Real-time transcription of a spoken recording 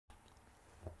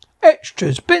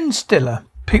Extras. Ben Stiller.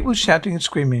 People shouting and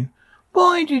screaming.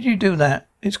 Why did you do that?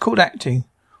 It's called acting.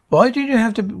 Why did you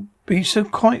have to be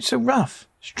quite so rough?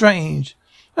 Strange.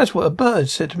 That's what a bird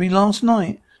said to me last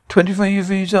night. 25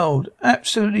 years old.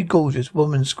 Absolutely gorgeous.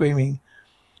 Woman screaming.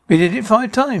 We did it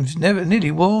 5 times.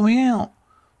 Nearly wore me out.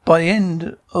 By the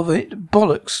end of it,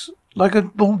 bollocks. Like a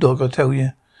bulldog, I tell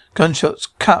you. Gunshots.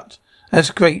 Cut.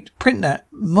 That's great. Print that.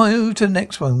 Move to the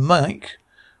next one. Mike.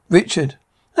 Richard.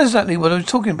 That's exactly what I was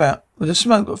talking about. With the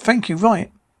smoke. Thank you.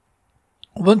 Right.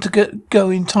 I want to go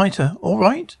in tighter. All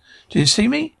right. Did you see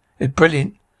me? It's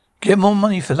brilliant. Get more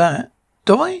money for that.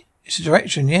 Do I? It's a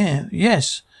direction. Yeah.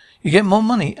 Yes. You get more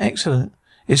money. Excellent.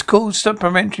 It's called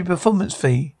supplementary performance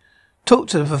fee. Talk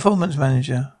to the performance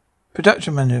manager.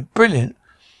 Production manager. Brilliant.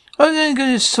 I'm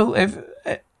going to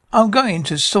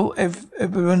sort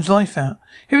everyone's life out.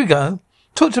 Here we go.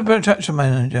 Talk to the production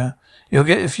manager. You'll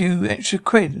get a few extra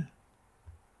quid.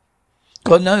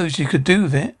 God knows you could do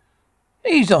with it.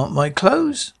 These aren't my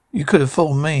clothes. You could have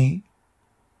fooled me.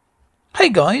 Hey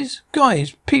guys,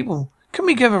 people, can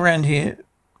we go around here?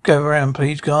 Go around,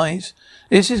 please, guys.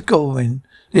 This is Goldwyn.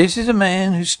 This is a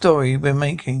man whose story we're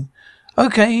making.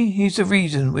 Okay, he's the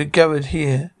reason we're gathered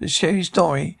here to share his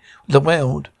story with the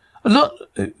world. A lot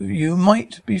of you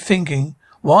might be thinking,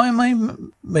 why am I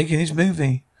making this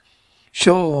movie?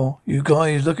 Sure, you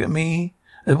guys look at me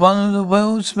as one of the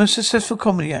world's most successful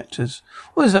comedy actors.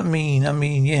 What does that mean? I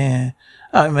mean, yeah,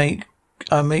 I make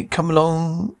come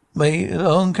along.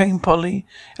 Along came Polly.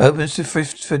 Opens to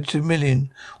 52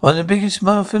 million. One of the biggest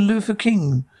Martin Luther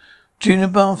King Jr.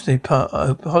 birthday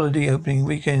holiday opening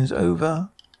weekends ever.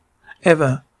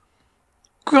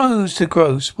 Grows to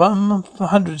gross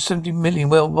 170 million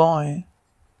worldwide.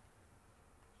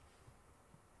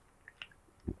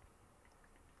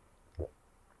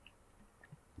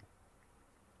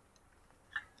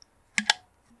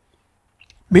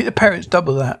 Meet the parents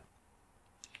double that.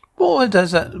 What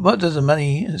does the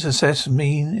money and success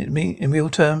mean in real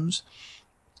terms?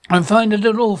 And find a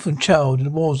little orphan child in a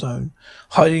war zone,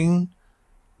 hiding,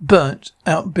 burnt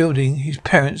out building, his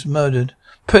parents murdered,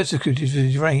 persecuted for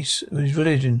his race, or his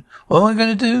religion. What am I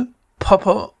going to do? Pop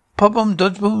on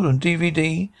Dodgeball on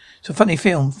DVD. It's a funny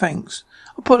film, thanks.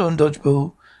 I'll put it on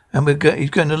Dodgeball, and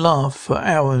he's going to laugh for an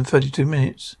hour and 32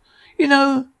 minutes. You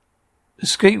know,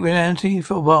 escape reality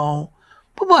for a while.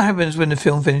 But what happens when the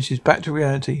film finishes? Back to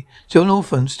reality. Still an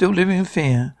orphan, still living in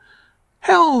fear.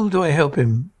 How do I help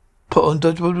him? Put on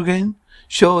Dodgeball again?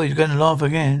 Sure, he's going to laugh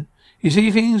again. You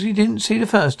see things he didn't see the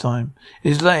first time.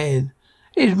 It's layered.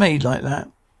 It's made like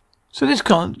that. So this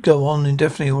can't go on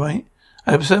indefinitely, right?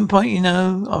 At a certain point, you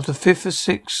know, after 5th or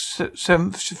 6th,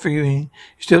 7th viewing,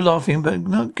 you're still laughing, but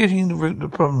not getting the root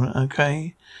of the problem,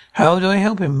 okay? How do I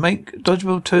help him? Make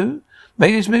Dodgeball 2?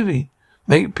 Make this movie.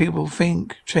 Make people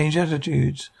think, change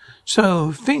attitudes.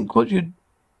 So, think what you'd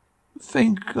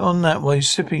think on that way,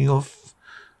 sipping your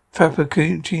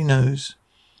frappuccinos.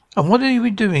 And what are we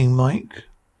doing, Mike?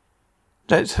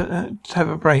 Let's have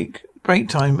a break. Break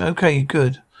time. Okay,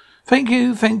 good. Thank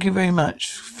you very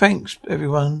much. Thanks,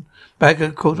 everyone. Back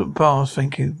at 1:15.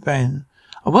 Thank you, Ben.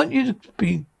 I want you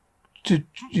to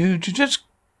just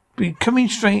be coming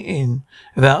straight in.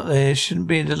 About there shouldn't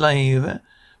be a delay of it.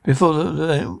 Before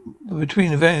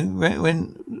between when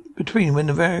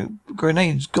the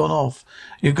grenade's gone off,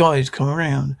 you guys come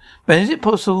around. Ben, is it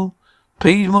possible?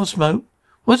 Please, more smoke.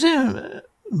 Was it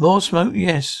more smoke?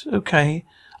 Yes. Okay.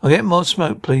 I'll get more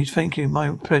smoke, please. Thank you.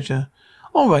 My pleasure.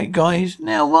 All right, guys.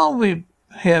 Now, while we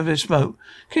have this smoke,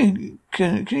 can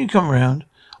you come around?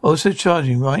 Also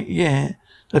charging, right? Yeah.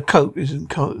 The coke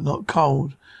isn't not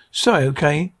cold. Sorry.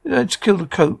 Okay. Let's kill the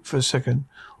coke for a second.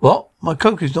 What? My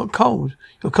coke is not cold.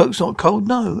 Your coke's not cold?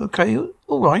 No. Okay.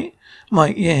 All right.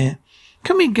 Mike, yeah.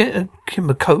 Can we get him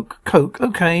a coke? Coke.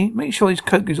 Okay. Make sure his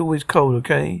coke is always cold,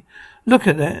 okay? Look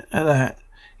at that.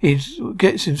 He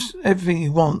gets him everything he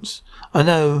wants. I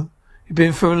know. He's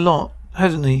been through a lot,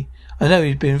 hasn't he? I know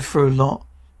he's been through a lot.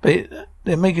 But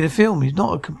they're making a film. He's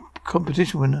not a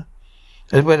competition winner.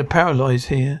 There's where the paralyzed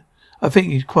here. I think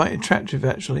he's quite attractive,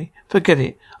 actually. Forget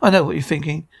it. I know what you're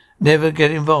thinking. Never get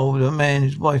involved with a man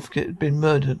whose wife has been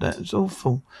murdered. That's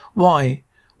awful. Why?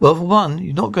 Well, for one,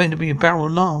 you're not going to be a barrel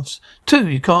of laughs. 2,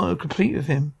 you can't complete with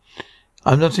him.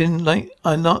 I'm not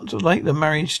like the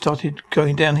marriage started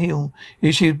going downhill.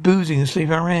 She was boozing and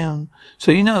sleeping around.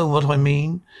 So you know what I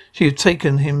mean. She had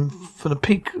taken him for the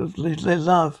peak of their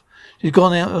love. She's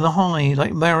gone out on a high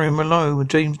like Marilyn Monroe and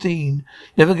James Dean.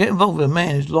 Never get involved with a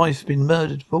man whose life has been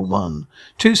murdered. For 1.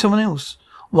 2, someone else.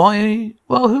 Why?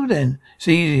 Well, who then? It's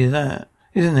easy as that,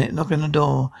 isn't it? Knock on the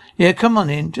door. Yeah, come on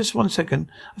in. Just 1 second.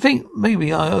 I think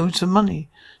maybe I owe some money.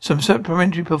 Some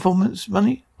supplementary performance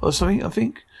money. or something, I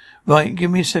think. Right,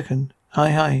 give me a second.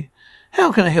 Hi.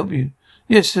 How can I help you?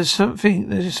 Yes, there's a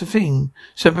thing.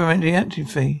 Supplementary acting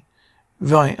fee.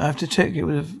 Right, I have to check it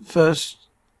with the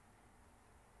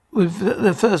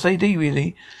first AD,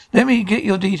 really. Let me get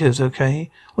your details,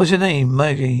 okay? What's your name?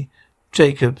 Maggie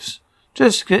Jacobs.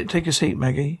 Just take a seat,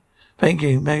 Maggie. Thank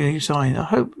you, Maggie. Sign. I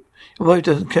hope your wife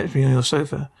doesn't catch me on your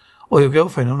sofa. Or your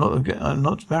girlfriend. I'm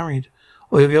not married.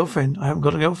 Or your girlfriend. I haven't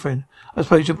got a girlfriend. I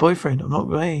suppose your boyfriend. I'm not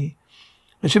gay.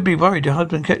 I should be worried your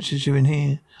husband catches you in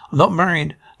here. I'm not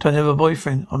married. Don't have a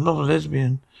boyfriend. I'm not a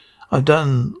lesbian. I've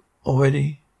done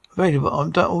already. Available.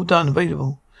 All done.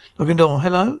 Available. Knocking door.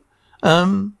 Hello?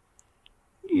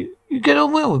 You get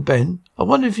on well with Ben. I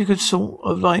wonder if you could sort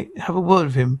of have a word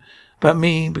with him about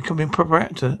me becoming a proper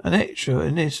actor, an extra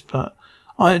in this, but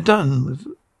I had done with,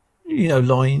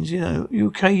 lines, You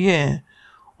okay? Yeah.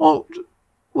 What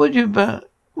you got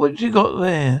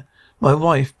there? My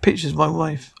wife, pictures of my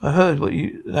wife. I heard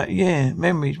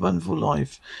memories, wonderful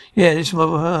life. Yeah, this is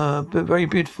her, but very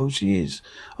beautiful she is.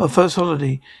 Our first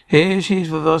holiday. Here she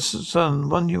is with our son,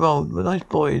 1 year old, a nice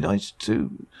boy, nice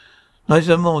too. Nice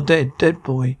no more, dead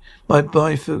boy. My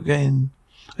wife again.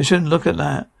 I shouldn't look at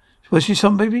that. Was she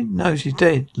some baby? No, she's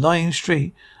dead, lying in the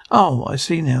street. Oh, I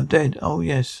see now, dead. Oh,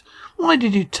 yes. What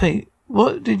did you take?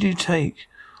 Why did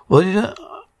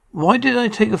I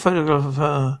take a photograph of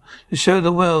her? To show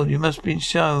the world you must be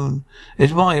shown.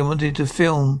 It's why I wanted the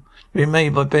film to be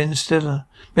made by Ben Stiller.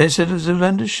 Ben Stiller of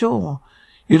Zoolander Shore.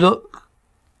 You look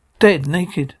dead,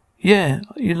 naked. Yeah,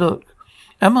 you look.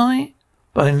 Am I?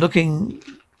 But I am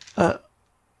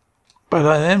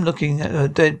looking at her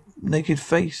dead, naked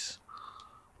face.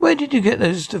 Where did you get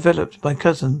those developed, my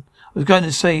cousin? I was going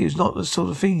to say it was not the sort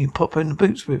of thing you pop in the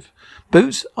boots with.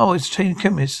 Boots? Oh, it's chain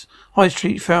chemists. High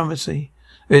street pharmacy.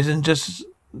 They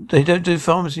don't do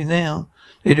pharmacy now.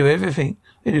 They do everything.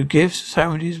 They do gifts,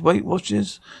 sandwiches, Weight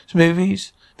Watchers,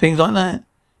 smoothies, things like that.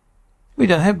 We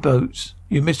don't have boats.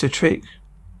 You missed a trick.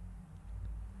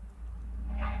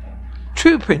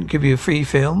 TruePrint give you a free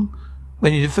film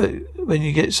when you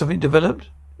get something developed.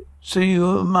 So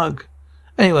you're a mug.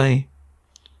 Anyway,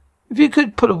 if you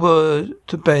could put a word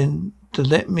to Ben to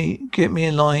get me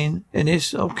in line in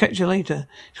this, I'll catch you later.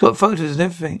 He's got photos and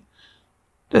everything.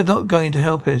 They're not going to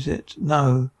help, is it?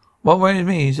 No. What worries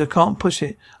me is I can't push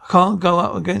it. I can't go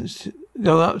up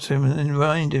to him and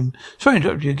remind him. Sorry to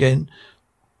interrupt you again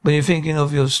when you're thinking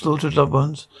of your slaughtered loved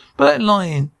ones. But that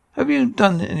line, have you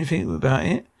done anything about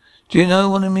it? Do you know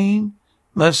what I mean?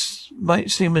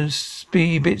 Might seem to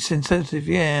be a bit sensitive.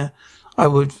 Yeah,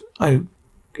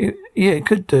 it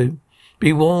could do.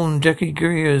 Be warned, Jackie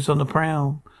Greer's on the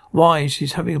prowl. Why?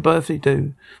 She's having a birthday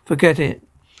do. Forget it.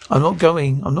 I'm not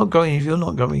going if you're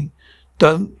not going.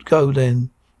 Don't go then.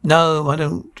 No, I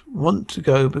don't want to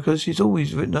go because she's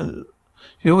always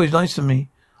nice to me.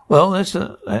 Well, let's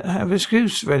have an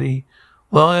excuse ready.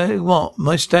 Well, what?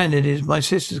 My standard is my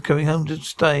sister's coming home to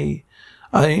stay.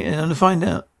 I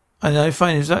find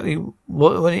exactly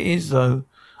what it is though.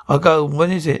 I'll go,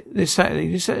 when is it? This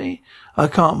Saturday? I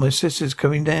can't, my sister's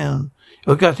coming down.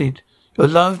 You're gutted. You'd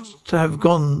love to have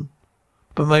gone,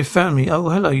 but my family, oh,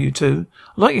 hello, you two.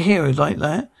 I like a hero like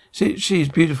that. She's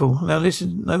beautiful. Now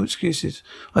listen, no excuses.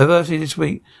 My birthday this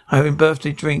week. I'm having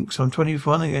birthday drinks. I'm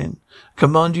 21 again. I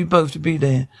command you both to be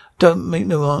there. Don't take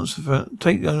no answer for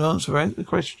the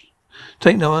question.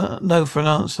 Take no for an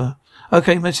answer.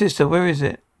 Okay, my sister, where is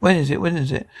it? When is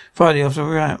it? Friday after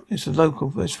we're out. It's a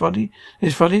local. It's Friday.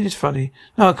 This Friday.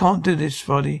 No, I can't do this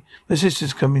Friday. My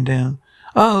sister's coming down.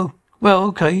 Oh, well,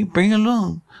 okay, bring her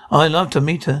along. I'd love to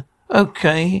meet her.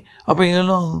 Okay, I'll bring her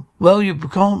along. Well, you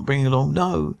can't bring her along.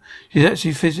 No, you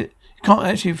can't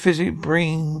actually physically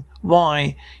bring. Why?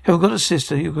 You haven't got a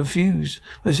sister. You're confused.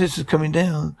 My sister's coming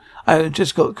down. I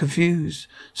just got confused.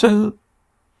 So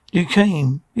you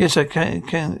came. Yes, I can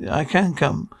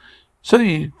come. So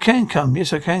you can come.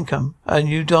 Yes, I can come. And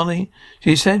you, Donnie?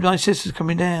 She said my sister's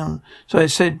coming down. So I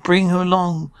said, bring her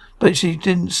along. But she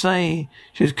didn't say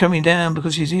she was coming down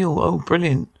because she's ill. Oh,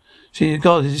 brilliant.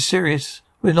 God, is it serious?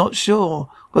 We're not sure.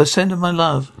 Well, send her my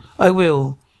love. I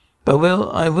will. But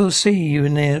I will see you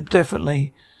in there,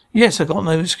 definitely. Yes, I got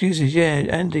no excuses. Yeah,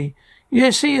 Andy. Yeah,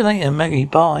 see you later, Maggie.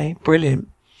 Bye. Brilliant.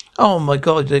 Oh my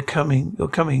God, they're coming. You're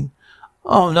coming.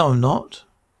 Oh, no, I'm not.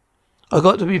 I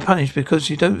got to be punished because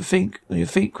you don't think on your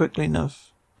feet quickly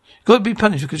enough. You got to be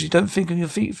punished because you don't think on your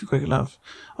feet quick enough.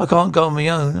 I can't go on my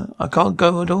own. I can't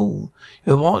go at all.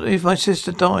 What if my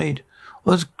sister died?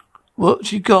 What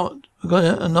she got? I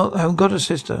haven't got a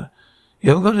sister. You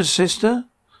haven't got a sister?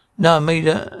 No, I made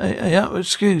an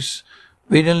excuse.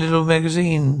 Reading a little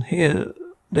magazine.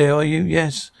 There are you?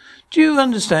 Yes. Do you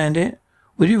understand it?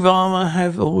 Would you rather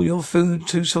have all your food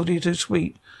too salty or too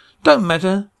sweet? Don't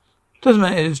matter. Doesn't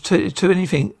matter if to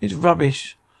anything. It's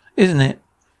rubbish, isn't it?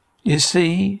 You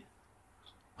see?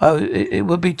 Oh, it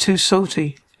would be too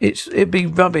salty. It'd be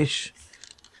rubbish.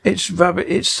 It's rubbish.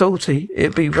 It's salty.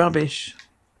 It'd be rubbish.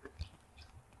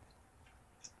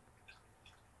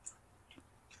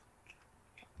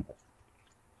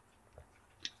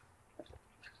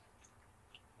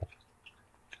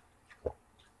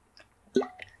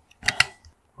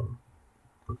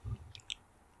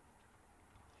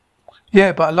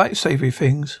 Yeah, but I like savoury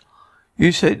things.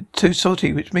 You said too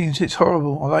salty, which means it's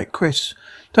horrible. I like crisps.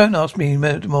 Don't ask me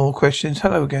more questions.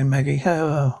 Hello again, Maggie.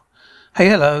 Hello. Hey,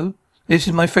 hello. This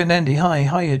is my friend Andy. Hi.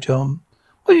 Hiya, John.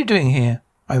 What are you doing here?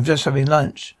 I'm just having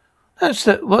lunch. That's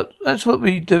what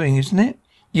we're doing, isn't it?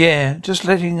 Yeah, just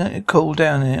letting it cool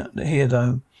down here,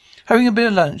 though. Having a bit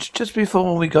of lunch just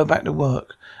before we go back to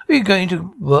work. Are you going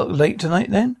to work late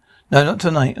tonight, then? No, not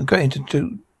tonight. I'm going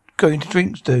to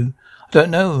drinks, do. I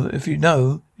don't know if you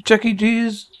know. Jackie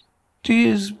Gia's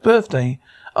birthday.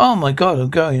 Oh my God, I'm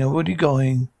going. I'm already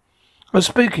going. Well,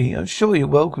 Spooky, I'm sure you're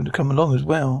welcome to come along as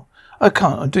well. I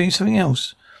can't. I'm doing something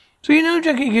else. So you know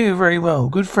Jackie Gia very well.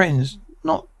 Good friends.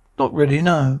 Not really,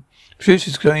 no.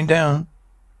 Producer's going down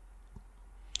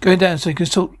so he can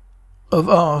sort of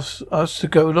ask us to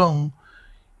go along.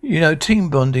 You know, team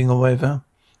bonding or whatever.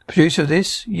 Producer of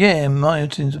this? Yeah,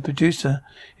 Martin's the producer.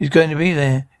 He's going to be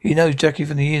there. He knows Jackie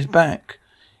from the years back.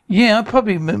 Yeah, I'll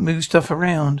probably move stuff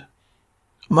around.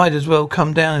 Might as well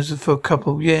come down as for a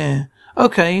couple, yeah.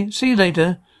 Okay, see you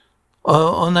later.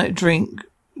 On that drink,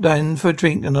 then for a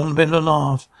drink and on a bit of a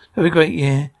laugh. That'd be great,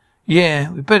 yeah.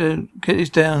 Yeah, we better get this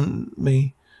down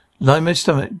me. Line my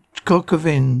stomach, cock of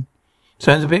in.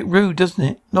 Sounds a bit rude, doesn't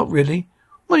it? Not really.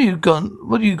 What are you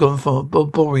gone for?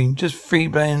 Boring. Just free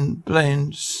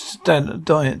bland standard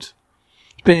diet.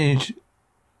 Spinach.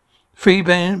 Free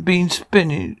bean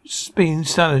spinach, bean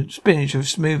salad, spinach of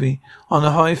smoothie. On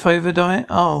a high favour diet?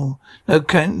 Oh,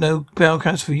 no bowel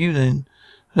cancer for you then.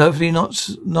 Hopefully not,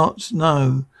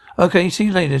 no. Okay, see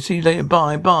you later,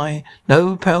 bye.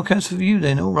 No bowel cancer for you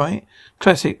then, alright.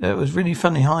 Classic, that was really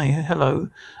funny, hi, hello.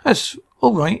 That's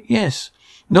alright, yes.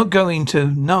 Not going to.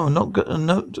 No,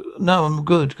 I'm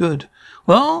good.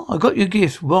 Well, I got your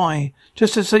gift. Why?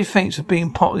 Just to say thanks for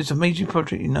being part of this amazing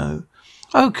project, you know.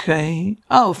 Okay.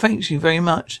 Oh, thanks you very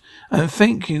much. And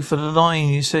thank you for the line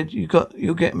you said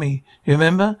you'll get me. You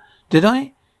remember? Did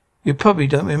I? You probably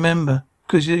don't remember,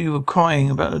 because you were crying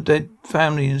about the dead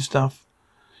family and stuff.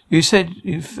 You said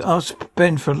you've asked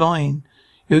Ben for a line.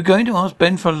 You were going to ask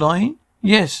Ben for a line?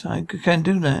 Yes, I can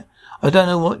do that. I don't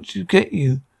know what to get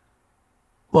you.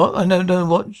 What? I don't know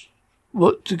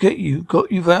what to get you.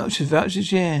 Got you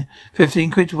vouchers, yeah.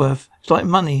 15 quid worth. It's like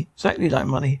money. Exactly like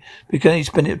money. We can only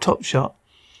spend it at Top Shop.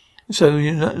 So,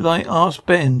 you know, like, ask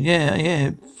Ben.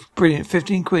 Yeah. Brilliant.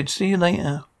 15 quid. See you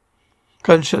later.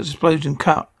 Gunshot explosion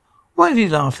cut. Why is he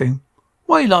laughing?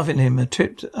 Why are you laughing at him? I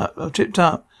tripped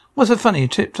up. What's so funny? I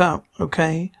tripped up.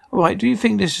 Okay. Alright, do you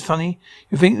think this is funny?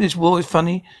 You think this war is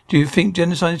funny? Do you think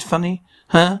genocide is funny?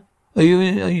 Huh? Are you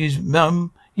his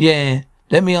mum? Yeah.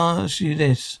 Let me ask you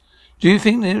this. Do you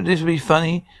think that this would be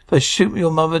funny if I shoot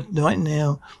your mother right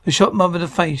now? If I shot mother in the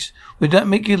face, would that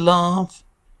make you laugh?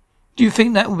 Do you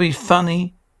think that would be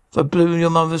funny if I blew your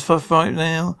mother's fuff right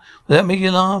now? Would that make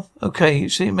you laugh? Okay,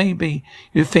 see, maybe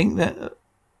you think that.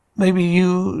 Maybe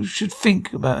you should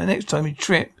think about it next time you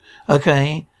trip.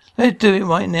 Okay, let's do it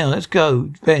right now. Let's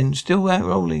go. Ben, still out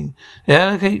rolling. The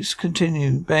alligators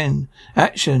continue. Ben,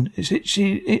 action. It's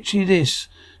itchy this.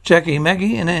 Jackie,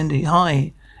 Maggie and Andy.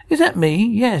 Hi. Is that me?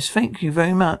 Yes, thank you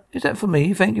very much. Is that for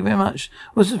me? Thank you very much.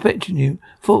 I was suspecting you.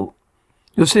 Thought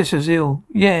your sister's ill.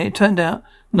 Yeah, it turned out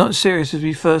not as serious as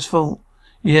we first thought.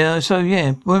 Yeah,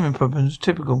 women problems,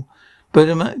 typical. But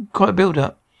quite a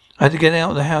build-up. I had to get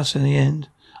out of the house in the end.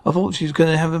 I thought she was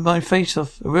going to have my face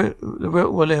off the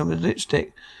with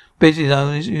lipstick. Busy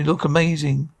though, you look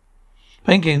amazing.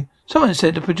 Thank you. Someone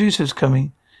said the producer's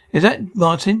coming. Is that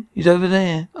Martin? He's over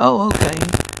there. Oh, okay.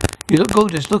 You look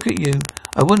gorgeous. Look at you.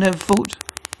 I wouldn't have thought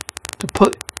to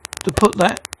put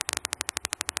that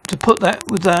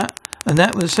with that, and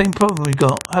that was the same problem we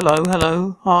got.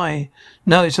 Hello, hi.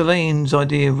 No, it's Elaine's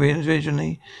idea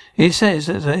originally. He says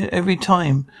that every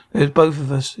time there's both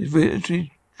of us, it's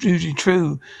usually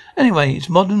true. Anyway, it's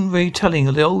modern retelling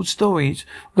of the old stories.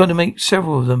 We're going to make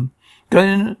several of them.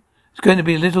 It's going to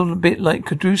be a little bit like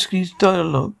Kudrowski's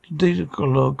dialogue.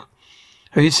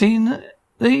 Have you seen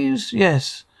these?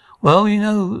 Yes. Well, you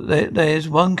know, there's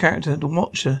one character, the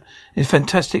Watcher, is a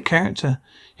fantastic character.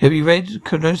 Have you read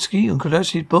Kudrowski and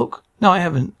Kudrowski's book? No, I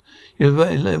haven't. You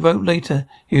wrote later.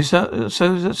 He was so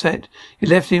upset. You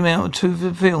left him out of 2 of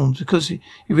the films because he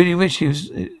really wished he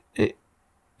was.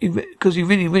 Because he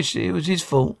really wished it was his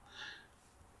fault.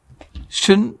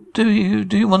 Do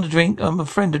you want a drink? I'm a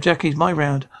friend of Jackie's. My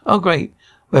round. Oh, great.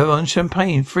 We're on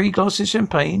champagne. 3 glasses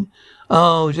champagne.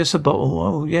 Oh, just a bottle.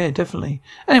 Oh, yeah, definitely.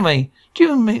 Anyway,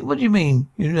 what do you mean?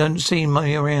 You don't see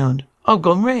me around? I've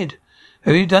gone red.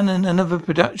 Have you done another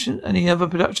production? Any other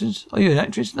productions? Are you an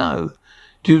actress? No.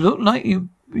 Do you look like you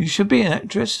should be an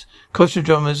actress? Costume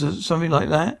dramas or something like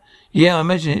that? Yeah, I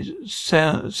imagine it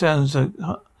sounds.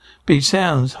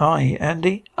 Hi,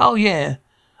 Andy. Oh, yeah.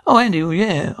 Oh, Andy, well,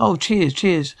 yeah. Oh, cheers.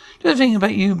 Just thinking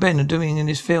about you and Ben are doing in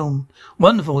this film.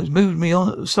 Wonderful. It's moved me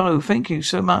on. So, thank you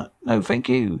so much. No, thank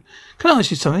you. Can I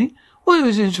ask you something? What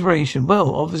was the inspiration?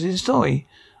 Well, obviously the story.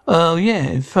 Oh, yeah,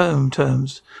 in film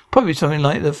terms. Probably something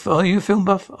like are you a film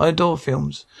buff? I adore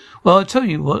films. Well, I'll tell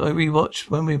you what I rewatched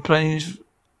when we were playing.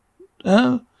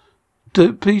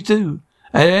 Please do.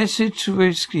 Acid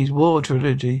Whiskey's War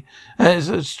Trilogy. It's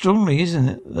extraordinary, isn't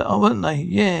it? Oh, weren't they?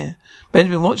 Yeah. Ben's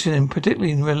been watching them,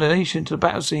 particularly in relation to the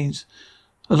battle scenes.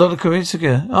 A lot of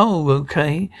Kuritzka. Oh,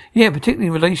 okay. Yeah, particularly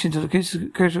in relation to the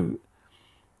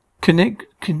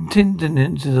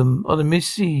continentism of the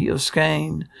Missy of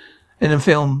Skane in the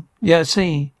film. Yeah, I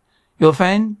see. You're a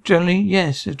fan? Generally,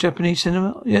 yes. Of Japanese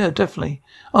cinema? Yeah, definitely.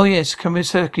 Oh, yes.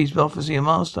 Kamisaki's obviously a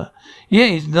master. Yeah,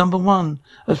 he's number 1.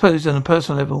 I suppose on a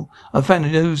personal level. I'm a fan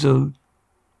of Uzo.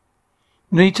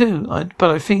 Me too.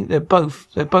 But I think they're both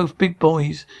big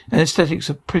boys, and aesthetics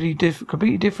are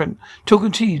completely different. Chalk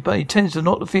and cheese, but he tends to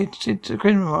knock the theatre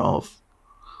cinema off.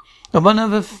 And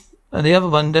the other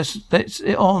one that's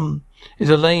it on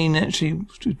is Elaine actually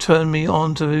to turn me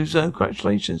on to Uzo.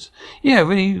 Congratulations. Yeah,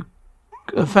 really.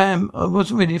 A fan. I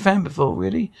wasn't really a fan before,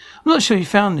 really. I'm not sure you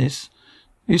found this.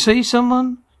 You see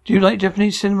someone? Do you like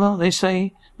Japanese cinema? They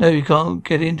say, no, you can't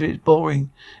get into it. It's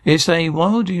boring. They say,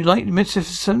 well, do you like the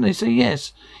Magnificent? They say,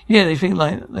 yes. Yeah, they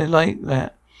like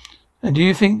that. And do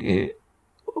you think it,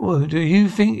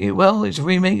 well, it's a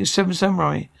remake of Seven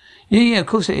Samurai. Yeah, of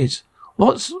course it is.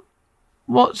 What?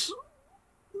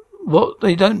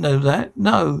 They don't know that.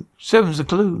 No. 7's a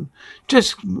clue.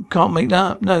 Just can't make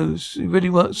that up. No. It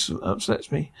really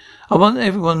upsets me. I want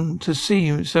everyone to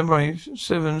see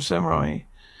Seven Samurai.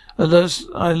 I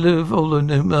love all the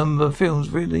number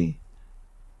films, really.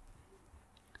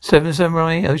 7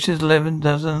 Samurai, Ocean's 11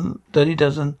 dozen, Dirty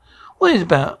Dozen. What is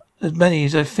about as many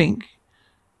as I think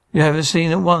you haven't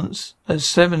seen at once? As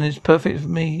 7 is perfect for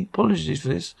me. Apologies for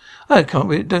this. I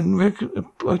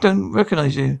don't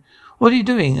recognize you. What are you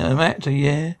doing? I'm an actor,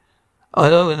 yeah. I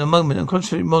know in a moment I'm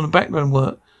concentrating on the background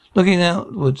work, looking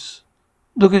outwards,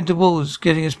 looking towards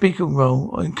getting a speaking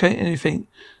role or anything.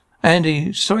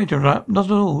 Andy, sorry to interrupt, not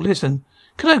at all. Listen,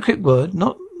 can I have a quick word?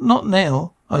 Not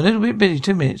now. I'm a little bit busy,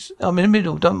 2 minutes. I'm in the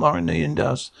middle, don't worry, Ian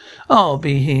does. I'll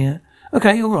be here.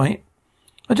 Okay, all right.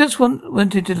 I just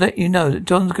wanted to let you know that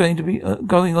John's going to be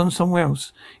going on somewhere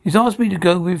else. He's asked me to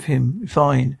go with him.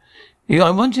 Fine. I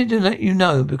wanted to let you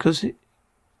know because it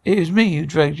was me who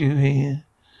dragged you here.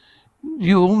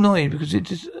 You all annoyed because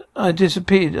I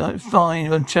disappeared.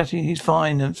 Fine, I'm chatting. He's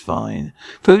fine. That's fine.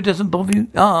 Food doesn't bother you?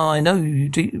 I know you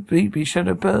deeply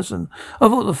shadow person. I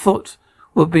thought the foot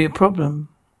would be a problem.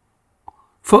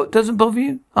 Foot doesn't bother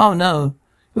you? Oh no,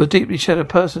 you're a deeply shadow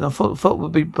person. I thought the foot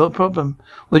would be a problem.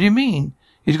 What do you mean?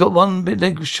 He's got one bit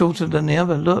leg shorter than the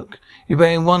other. Look, you're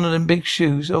wearing one of them big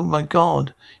shoes. Oh my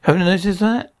God, haven't you noticed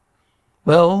that?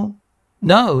 Well.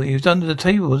 No, he was under the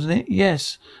table, wasn't it?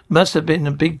 Yes. Must have been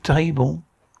a big table.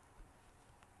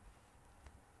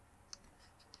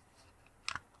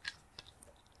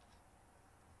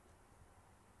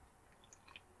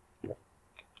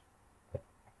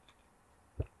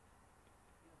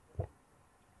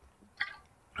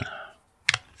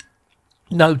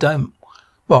 No, don't.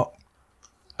 What?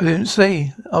 I didn't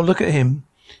see. Oh, look at him.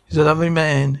 He's a lovely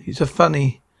man. He's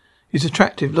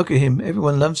attractive. Look at him.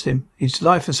 Everyone loves him. He's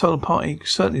life and soul party.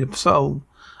 Certainly the soul.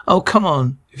 Oh, come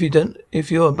on.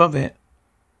 If you're above it.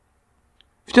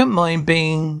 If you don't mind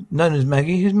being known as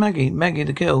Maggie, who's Maggie? Maggie,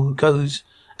 the girl who goes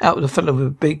out with a fellow with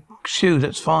a big shoe.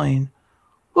 That's fine.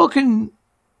 What can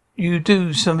you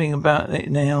do something about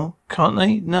it now? Can't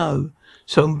they? No.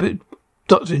 Some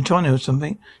doctor in China or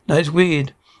something. No, it's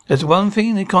weird. There's one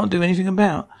thing they can't do anything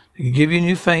about. They can give you a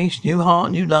new face, new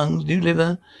heart, new lungs, new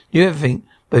liver, new everything.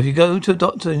 But if you go to a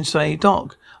doctor and say,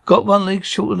 Doc, I've got one leg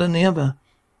shorter than the other.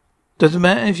 Doesn't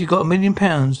matter if you've got £1 million.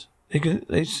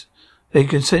 They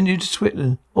can send you to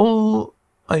Switzerland. Or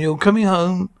you're coming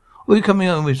home with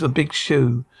a big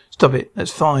shoe. Stop it.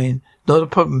 That's fine. Not a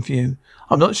problem for you.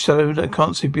 I'm not shallow that I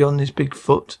can't see beyond this big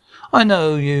foot. I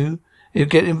know you. He'll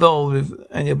get involved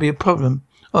and it'll be a problem.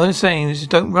 All I'm saying is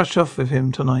don't rush off with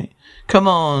him tonight. Come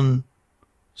on.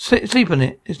 Sleep on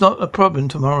it. It's not a problem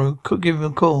tomorrow. Could give him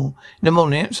a call. In the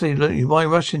morning, absolutely. Why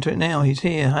rush into it now? He's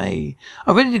here. Hey.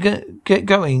 I'm ready to get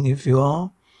going if you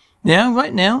are. Now?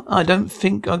 Right now? I don't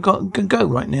think I can go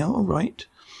right now. All right.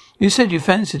 You said you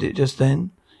fancied it just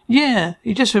then. Yeah.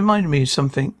 He just reminded me of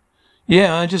something.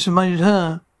 Yeah, I just reminded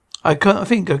her. I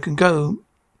think I can go.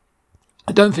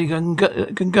 I don't think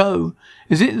I can go.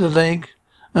 Is it the leg?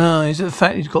 Is it the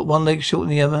fact he's got one leg shorter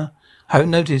than the other? I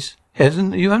haven't noticed.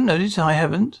 You haven't noticed? I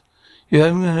haven't. You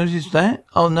haven't noticed that?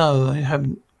 Oh no, I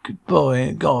haven't. Good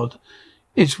boy, God.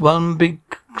 It's one big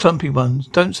clumpy one.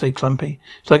 Don't say clumpy.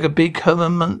 It's like a big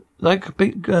Herman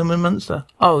monster.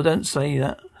 Oh, don't say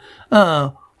that.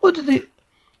 What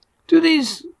do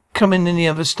these come in any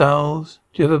other styles?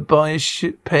 Do you ever buy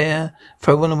a pair,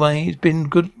 throw one away? It's been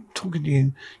good talking to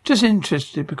you. Just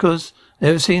interested because I've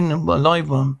never seen a live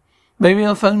one. Maybe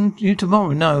I'll phone you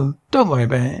tomorrow. No, don't worry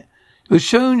about it. It was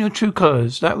showing your true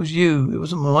colours. That was you. It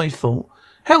wasn't my fault.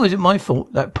 How is it my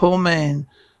fault? That poor man.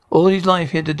 All his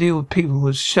life he had to deal with people who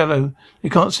was shallow. He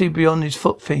can't see beyond his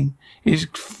foot thing. He's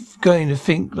going to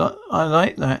think that I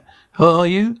like that. Who are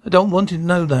you? I don't want him to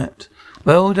know that.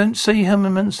 Well, don't say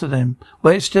Herman Munster then.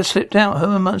 Well, it's just slipped out.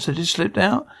 Herman Munster just slipped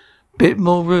out. Bit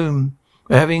more room.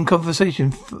 We're having a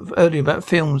conversation earlier about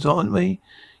films, aren't we?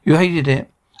 You hated it.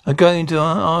 I'm going to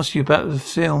ask you about the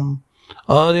film.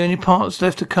 Are there any parts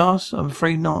left to cast? I'm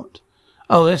afraid not.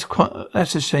 Oh,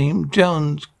 that's a shame.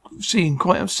 John seemed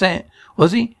quite upset.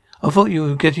 Was he? I thought you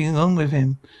were getting along with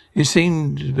him. You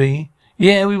seemed to be.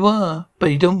 Yeah, we were.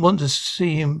 But you don't want to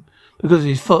see him because of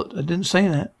his foot. I didn't say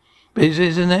that. But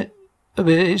isn't it? It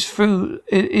is true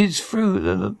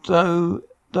though.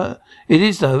 It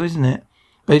is though, isn't it?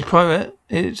 But it's private.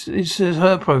 It's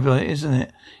her private, isn't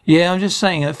it? Yeah, I'm just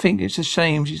saying. I think it's a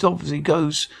shame. She obviously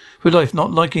goes through life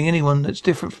not liking anyone that's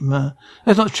different from her.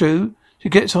 That's not true. She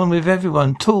gets on with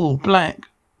everyone. Tall, black,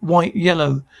 white,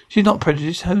 yellow. She's not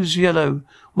prejudiced. Who's yellow?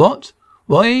 What?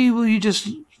 Why were you just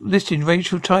listing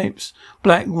racial types?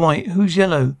 Black, white. Who's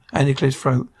yellow? Andy clears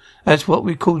throat. That's what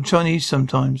we call Chinese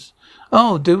sometimes.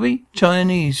 Oh, do we?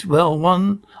 Chinese. Well,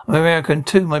 one, I'm American.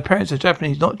 Two, my parents are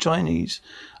Japanese, not Chinese.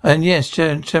 And yes,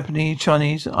 Japanese,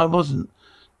 Chinese, I wasn't.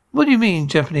 What do you mean,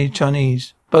 Japanese,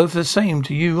 Chinese? Both the same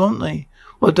to you, aren't they?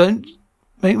 Well, don't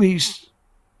make me sound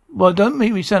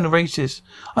a racist.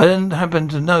 I don't happen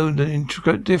to know the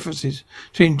intricate differences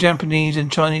between Japanese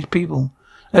and Chinese people.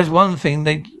 That's one thing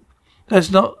that's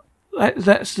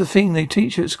the thing they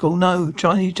teach you at school. No,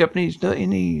 Chinese, Japanese,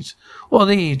 Chinese. What are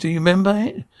these? Do you remember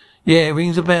it? Yeah, it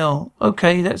rings a bell.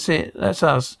 Okay, that's it. That's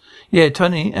us. Yeah,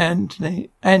 Tony,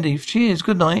 Andy, cheers,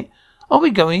 good night. Are we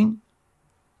going?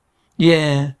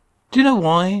 Yeah. Do you know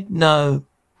why? No.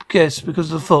 Guess,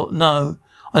 because of the foot. No.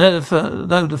 I know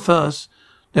the first.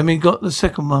 Then we got the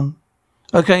second one.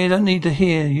 Okay, you don't need to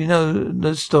hear. You know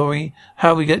the story,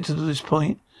 how we get to this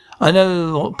point. I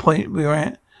know what point we're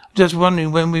at. Just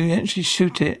wondering when we actually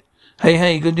shoot it.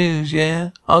 Hey, good news, yeah?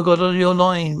 I got on your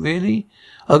line, really?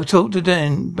 I'll talk to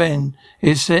Ben.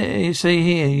 You see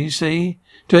here, you see?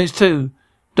 Joyce 2.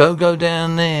 Don't go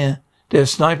down there.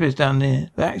 There's snipers down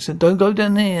there. The accent. Don't go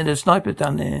down there. There's snipers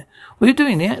down there. What are you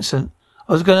doing, the accent?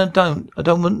 I do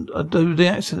the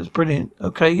accent. It's brilliant.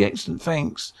 Okay, excellent.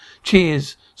 Thanks.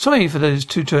 Cheers. Sorry for those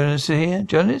two journalists here.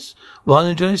 Journalists? One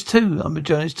and journalist 2. I'm a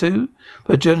journalist 2.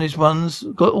 But journalist 1's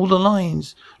got all the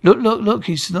lines. Look.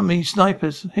 He's me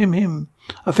snipers. Him.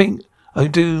 I think I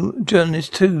do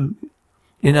journalist 2.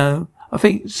 You know, I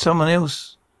think someone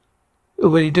else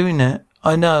already doing that.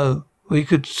 I know. We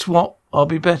could swap. I'll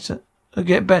be better. I'll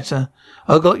get better.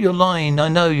 I got your line. I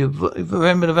know you.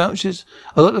 Remember the vouchers?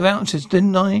 I got the vouchers,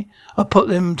 didn't I? I put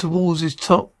them towards his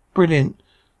top. Brilliant.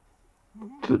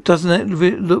 But doesn't it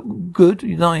look good?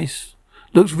 Nice.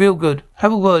 Looks real good.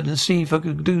 Have a word and see if I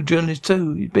could do journalist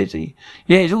 2. He's busy.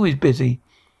 Yeah, he's always busy.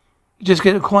 You just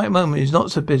get a quiet moment. He's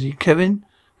not so busy. Kevin,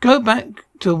 go back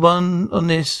to one on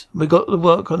this. We got the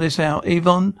work on this out.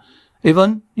 Yvonne,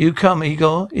 you come,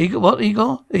 Igor. What,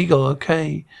 Igor? Igor,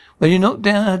 okay. When you knock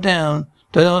her down,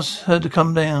 don't ask her to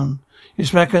come down. You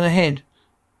smack her in the head.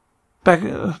 Back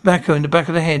her in the back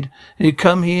of the head. And you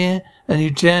come here and you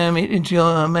jam it into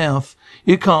her mouth.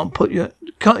 You can't put your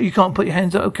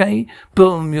hands up, okay?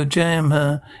 Boom, you jam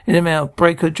her in the mouth.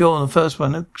 Break her jaw on the first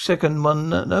one. The second one,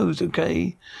 nose,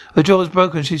 okay? Her jaw is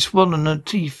broken. She's swollen her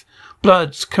teeth.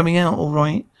 Blood's coming out, all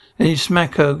right. Then you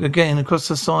smack her again across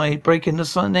the side, breaking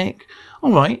the neck.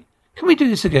 All right. Can we do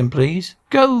this again, please?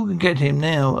 Go and get him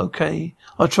now, okay?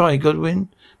 I'll try, Godwin.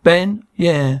 Ben?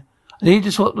 Yeah. I need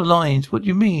to swap the lines. What do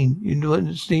you mean? You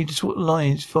need to swap the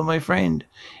lines for my friend.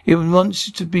 He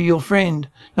wants to be your friend.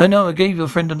 No, I gave your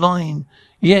friend a line.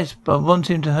 Yes, but I want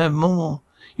him to have more.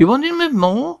 You want him to have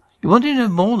more? You want him to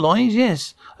have more lines?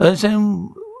 Yes. I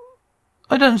don't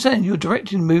understand. You're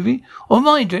directing a movie? Or am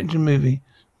I directing a movie?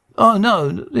 Oh no,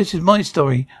 this is my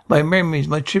story, my memories,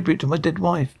 my tribute to my dead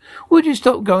wife. Would you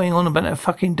stop going on about that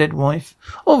fucking dead wife?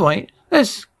 Alright,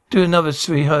 let's do another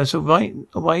rehearsal, right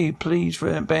away, please,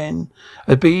 for Ben.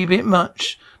 It'd be a bit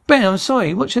much. Ben, I'm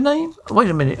sorry, what's your name? Wait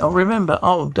a minute, I'll remember.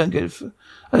 Oh, I don't give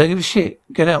a shit.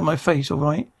 Get out of my face,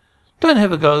 alright? Don't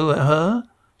have a go at her.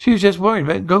 She was just worried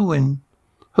about going.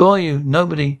 Who are you?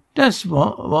 Nobody. That's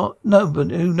what?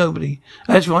 Nobody. Who? Nobody.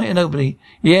 That's right, a nobody.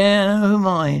 Yeah, who am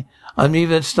I? I'm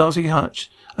neither Starsky Hutch.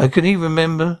 I can even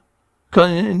remember.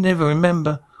 Can never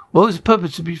remember. What was the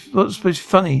purpose to be? What's supposed to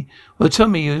be funny? Well, tell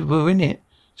me you were in it.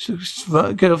 So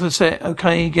get off the set.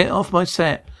 Okay, get off my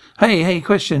set. Hey,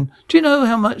 question. Do you know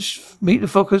how much Meet the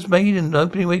Fockers made in the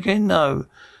opening weekend? No.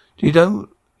 You don't,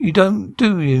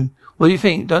 do you? What do you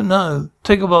think? Don't know.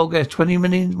 Take a wild guess. 20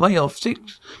 million, way off.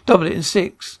 6. Double it in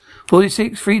 6.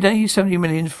 46, 3 days, 70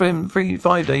 million,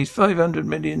 5 days, 500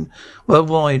 million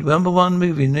worldwide. Number 1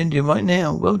 movie in India right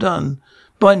now. Well done.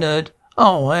 Bye, nerd.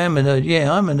 Oh, I am a nerd.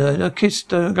 Yeah, I'm a nerd. I kissed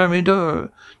Grammy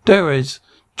Doris.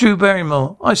 Drew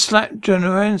Barrymore. I slapped John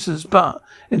Ranson's butt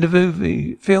in the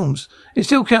movie films. It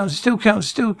still counts.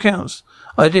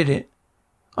 I did it.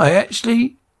 I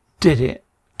actually did it.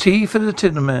 Tea for the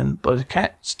Tinnerman by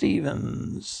Cat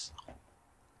Stevens.